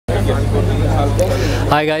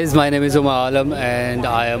Hi guys, my name is Omer and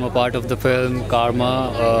I am a part of the film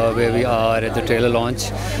Carma, where we are at the trailer launch.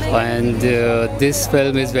 And this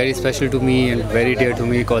film is very special to me and very dear to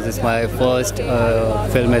me because it's my first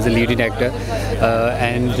film as a leading actor.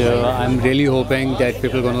 I'm really hoping that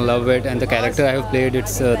people are going to love it. And the character I have played,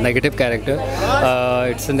 it's a negative character.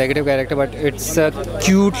 But it's a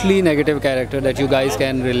cutely negative character that you guys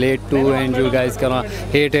can relate to, and you guys can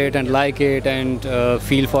hate it and like it and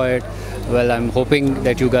feel for it. Well, I'm hoping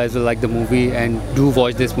that you guys will like the movie, and do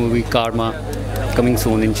watch this movie Karma, coming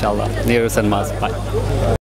soon inshallah near cinemas. Bye.